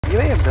You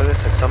may have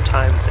noticed that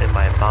sometimes in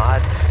my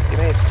mod, you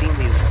may have seen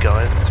these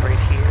guns right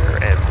here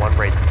and one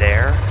right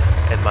there,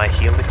 and my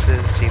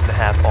helixes seem to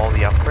have all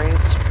the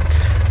upgrades.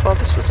 Well,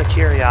 this was a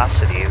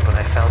curiosity when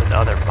I found in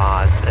other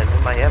mods, and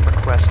in my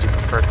EverQuest to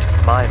prefer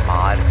to my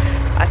mod,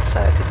 I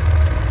decided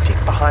to peek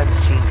behind the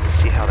scenes to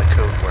see how the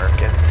code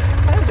worked, and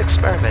I was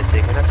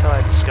experimenting, and that's how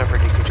I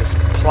discovered you could just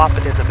plop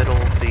it in the middle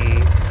of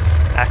the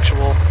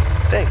actual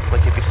thing.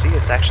 Like if you see,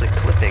 it's actually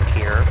clipping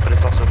here, but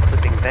it's also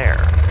clipping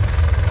there.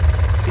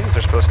 These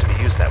are supposed to be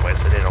used that way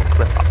so they don't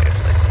clip,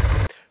 obviously.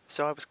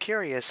 So I was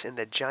curious in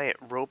the Giant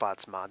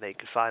Robots mod that you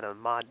could find on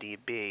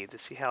ModDB to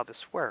see how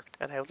this worked.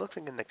 And I was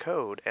looking in the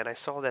code and I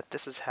saw that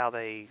this is how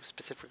they,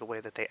 specifically the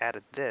way that they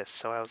added this.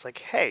 So I was like,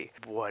 hey,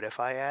 what if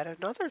I add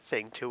another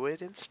thing to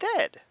it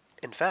instead?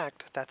 In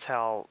fact, that's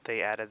how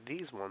they added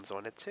these ones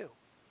on it too.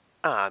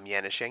 I'm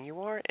Janus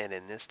Jaguar, and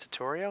in this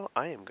tutorial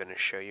I am going to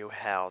show you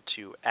how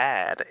to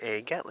add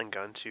a Gatling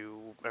gun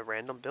to a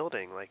random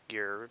building like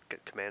your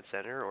command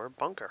center or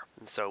bunker.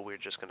 And so we're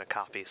just going to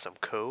copy some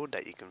code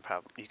that you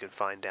can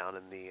find down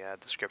in the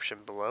description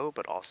below,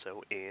 but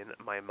also in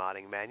my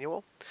modding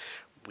manual.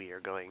 We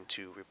are going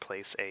to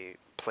place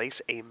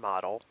a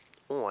model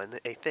on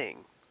a thing.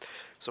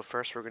 So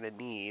first we're going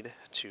to need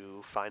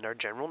to find our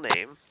general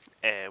name,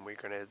 and we're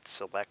going to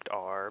select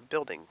our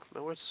building.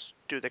 Now let's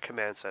do the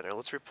command center.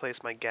 Let's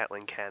replace my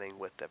Gatling cannon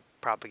with the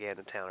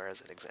propaganda tower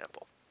as an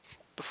example.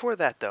 Before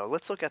that though,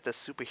 let's look at the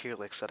super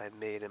helix that I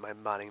made in my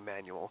modding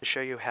manual to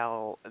show you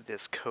how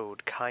this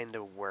code kind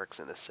of works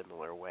in a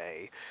similar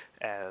way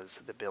as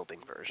the building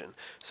version.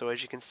 So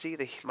as you can see,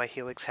 my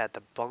helix had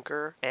the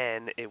bunker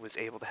and it was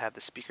able to have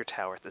the speaker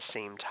tower at the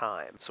same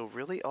time. So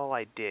really all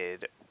I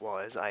did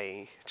was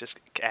I just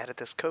added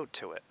this code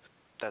to it.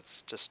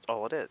 That's just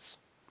all it is.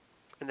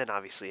 And then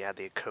obviously add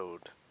the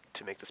code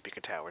to make the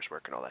speaker towers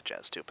work and all that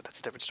jazz too, but that's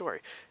a different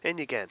story. And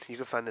again, you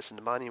can find this in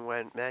the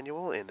modding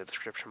manual in the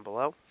description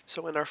below.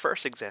 So in our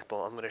first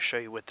example, I'm going to show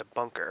you with the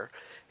bunker.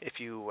 If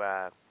you,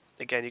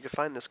 again, you can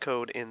find this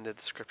code in the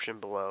description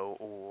below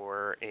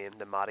or in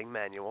the modding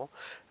manual.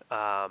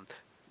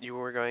 You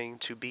are going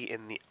to be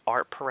in the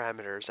art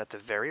parameters at the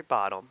very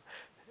bottom,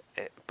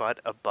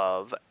 but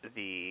above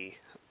the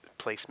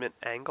placement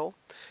angle,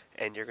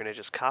 and you're going to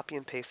just copy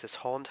and paste this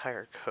whole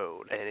entire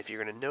code. And if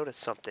you're going to notice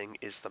something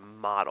is the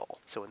model.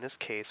 So in this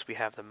case we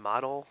have the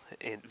model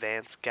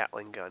advanced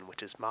Gatling gun,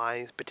 which is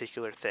my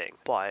particular thing.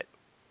 But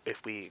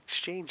if we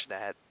exchange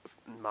that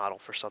model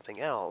for something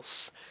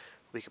else,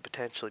 we could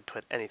potentially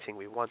put anything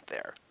we want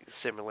there.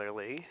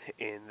 Similarly,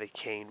 in the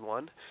Kane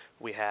one,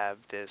 we have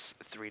this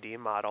 3D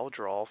model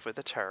draw for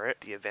the turret,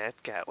 the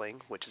advanced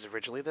Gatling, which is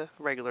originally the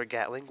regular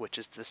Gatling,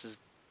 this is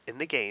in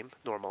the game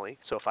normally.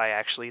 So if I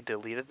actually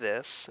deleted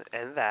this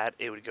and that,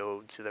 it would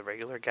go to the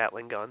regular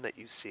Gatling gun that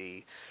you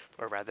see,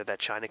 or rather that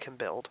China can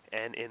build.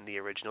 And in the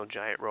original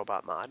Giant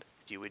Robot mod,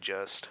 you would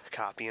just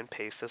copy and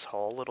paste this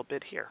whole little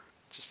bit here.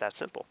 Just that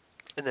simple.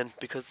 And then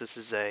because this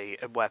is a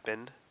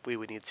weapon, we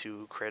would need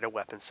to create a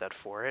weapon set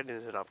for it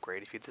and an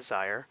upgrade if you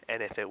desire.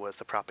 And if it was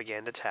the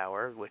propaganda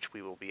tower, which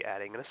we will be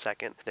adding in a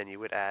second, then you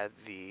would add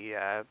the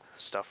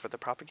stuff for the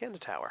propaganda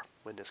tower.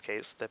 In this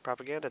case, the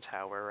propaganda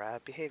tower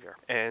behavior.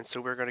 And so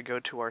we're going to go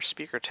to our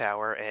speaker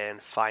tower and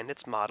find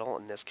its model.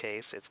 In this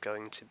case, it's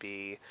going to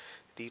be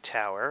the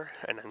tower,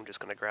 and I'm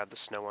just going to grab the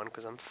snow one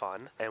because I'm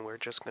fun. And we're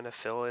just going to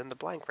fill in the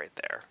blank right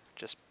there.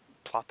 Just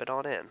plop it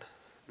on in,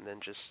 and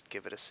then just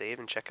give it a save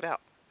and check it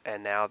out.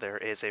 And now there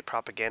is a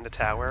propaganda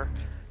tower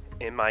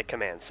in my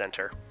command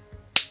center.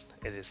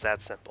 It is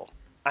that simple.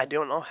 I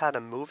don't know how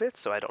to move it,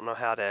 so I don't know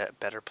how to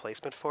better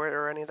placement for it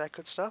or any of that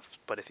good stuff,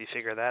 but if you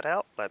figure that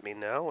out, let me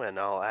know and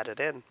I'll add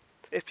it in.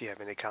 If you have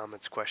any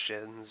comments,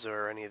 questions,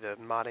 or any of the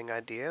modding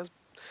ideas,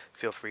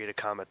 feel free to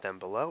comment them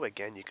below.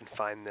 Again, you can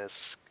find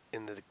this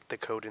in the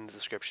code in the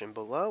description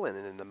below, and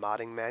in the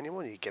modding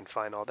manual you can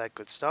find all that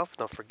good stuff.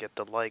 Don't forget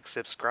to like,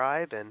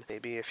 subscribe, and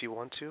maybe if you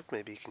want to,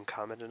 maybe you can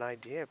comment an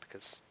idea,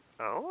 because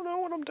I don't know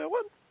what I'm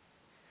doing.